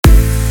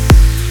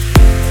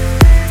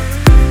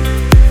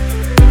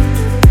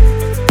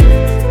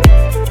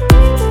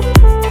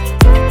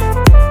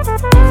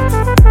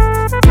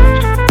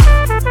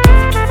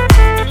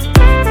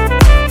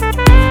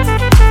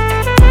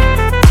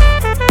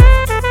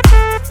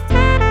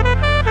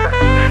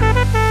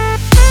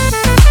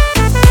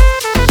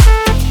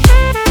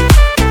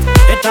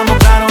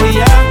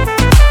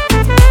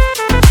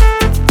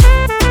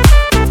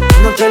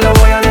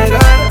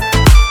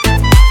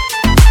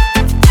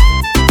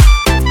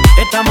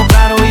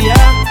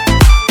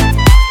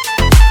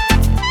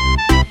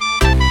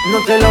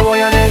te lo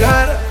voy a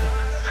negar.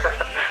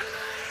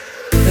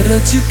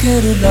 रच के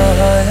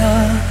रुलाया,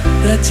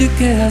 रच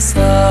के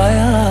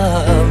हंसाया,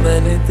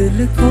 मैंने दिल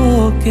खो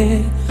के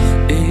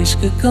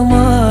इश्क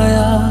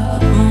कमाया।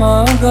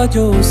 मांगा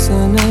जो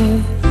उसने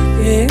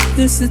एक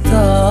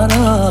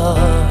सितारा,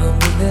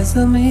 हमने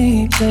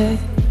ज़मीं पे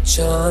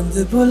चांद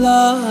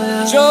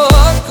बुलाया। जो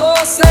आँखों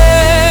से,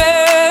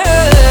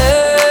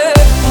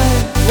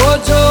 वो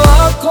जो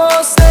आँखों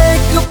से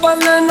एक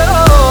पल ना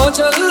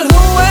ओझल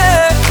हुए,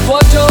 वो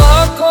जो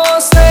आँखों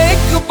से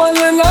एक पल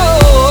ना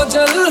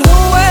ओझल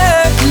हुए,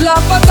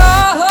 लापता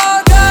हो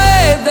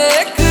गए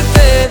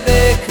देखते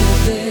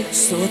देखते।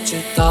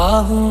 सोचता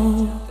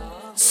हूँ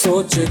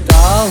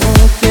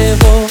कि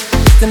वो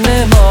कितने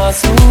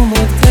मासूम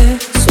थे,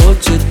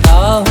 सोचता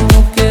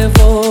हूँ कि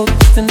वो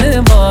कितने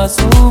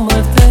मासूम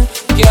थे।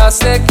 क्या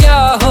से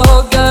क्या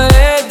हो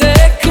गए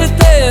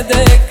देखते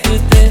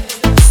देखते।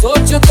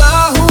 सोचता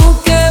हूँ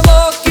कि वो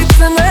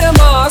कितने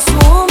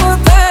मासूम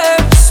थे,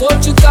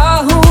 सोचता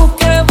हूँ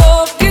कि वो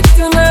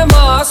कितने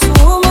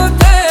मासूम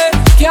थे।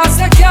 क्या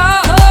से क्या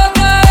हो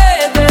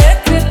गए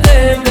देखते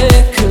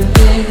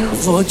देखते।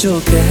 वो जो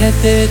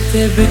कहते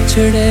थे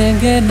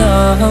बिछड़ेंगे ना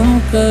हम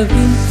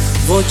कभी,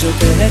 वो जो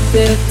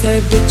कहते थे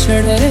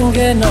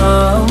बिछड़ेंगे ना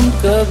हम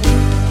कभी,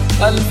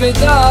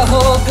 अलविदा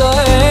हो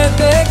गए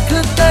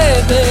देखते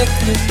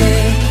देखते।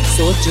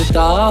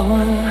 सोचता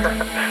हूँ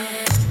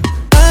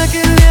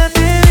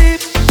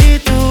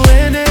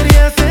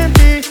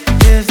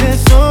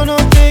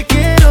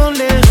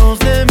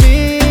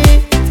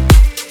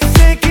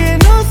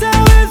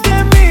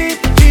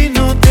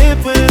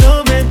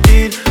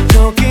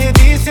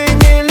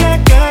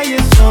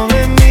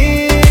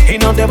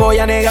te voy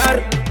a negar.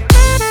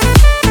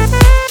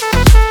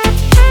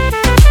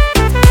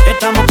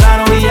 Estamos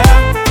claros y ya.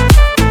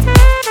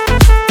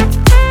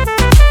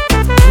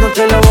 No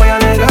te lo voy a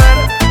negar.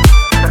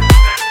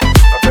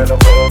 No te lo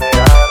puedo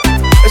negar.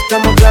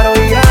 Estamos claros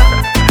y ya.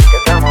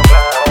 Estamos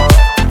claros.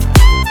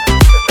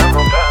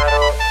 Estamos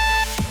claros.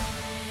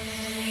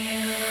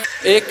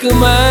 एक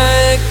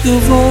मैं एक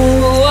वो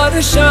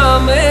और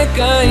शाम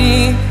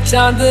कहीं,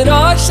 चांद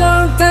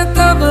रोशन थे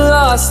तब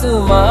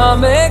आसमां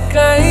में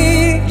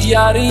कहीं।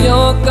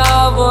 यारियों का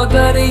वो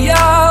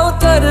दरिया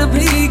उतर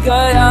भी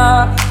गया,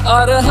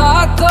 और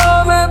हाथों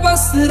में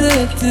बस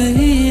रेत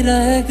ही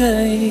रह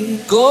गई।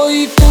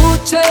 कोई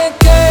पूछे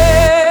के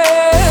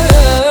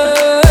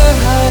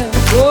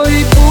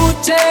कोई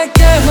पूछे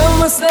के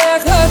हमसे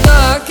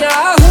खता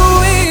क्या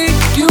हुई,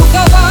 क्यों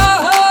खता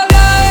हो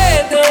गए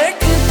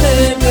देखते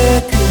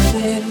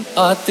देखते।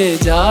 आते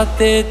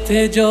जाते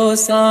थे जो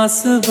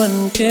सांस बन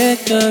के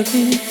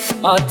कभी,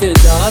 आते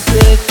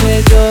जाते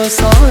थे जो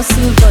सांस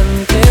बन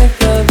के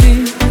कभी,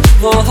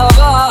 वो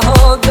हवा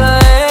हो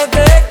गए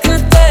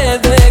देखते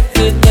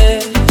देखते।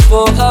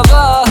 वो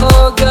हवा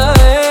हो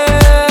गए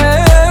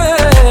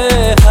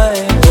हाय।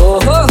 ओ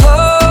हो हो,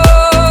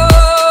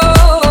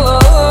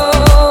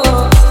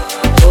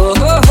 ओ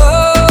हो हो।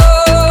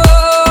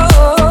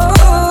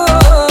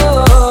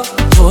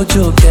 वो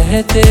जो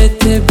कहते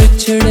थे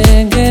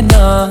बिछड़ेंगे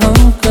ना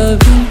हम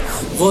कभी,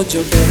 वो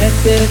जो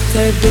कहते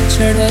थे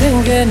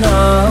बिछड़ेंगे ना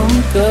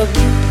हम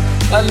कभी,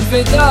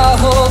 अलविदा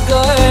हो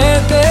गए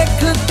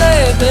देखते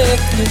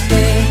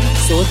देखते।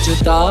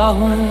 सोचता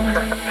हूँ